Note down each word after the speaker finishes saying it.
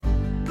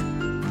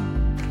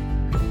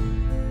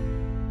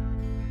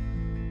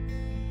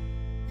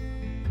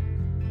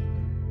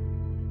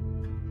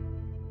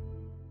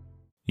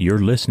You're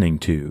listening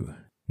to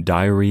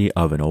Diary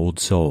of an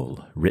Old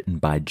Soul, written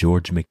by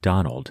George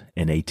MacDonald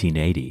in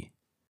 1880.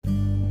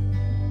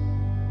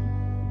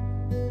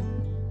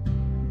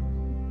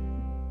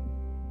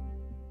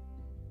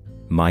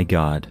 My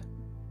God,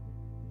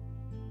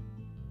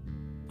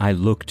 I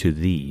look to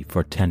Thee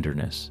for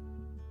tenderness,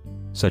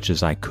 such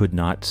as I could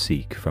not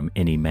seek from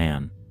any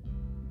man,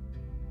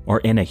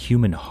 or in a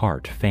human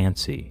heart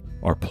fancy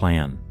or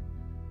plan.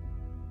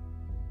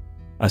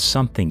 A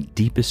something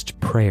deepest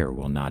prayer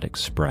will not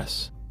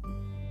express.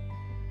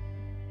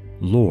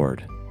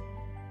 Lord,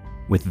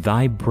 with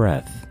Thy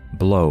breath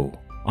blow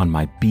on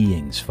my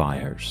being's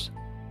fires,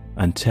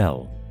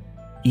 until,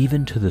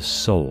 even to the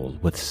soul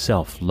with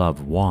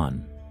self-love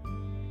won,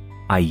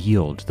 I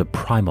yield the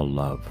primal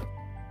love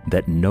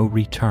that no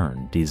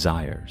return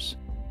desires.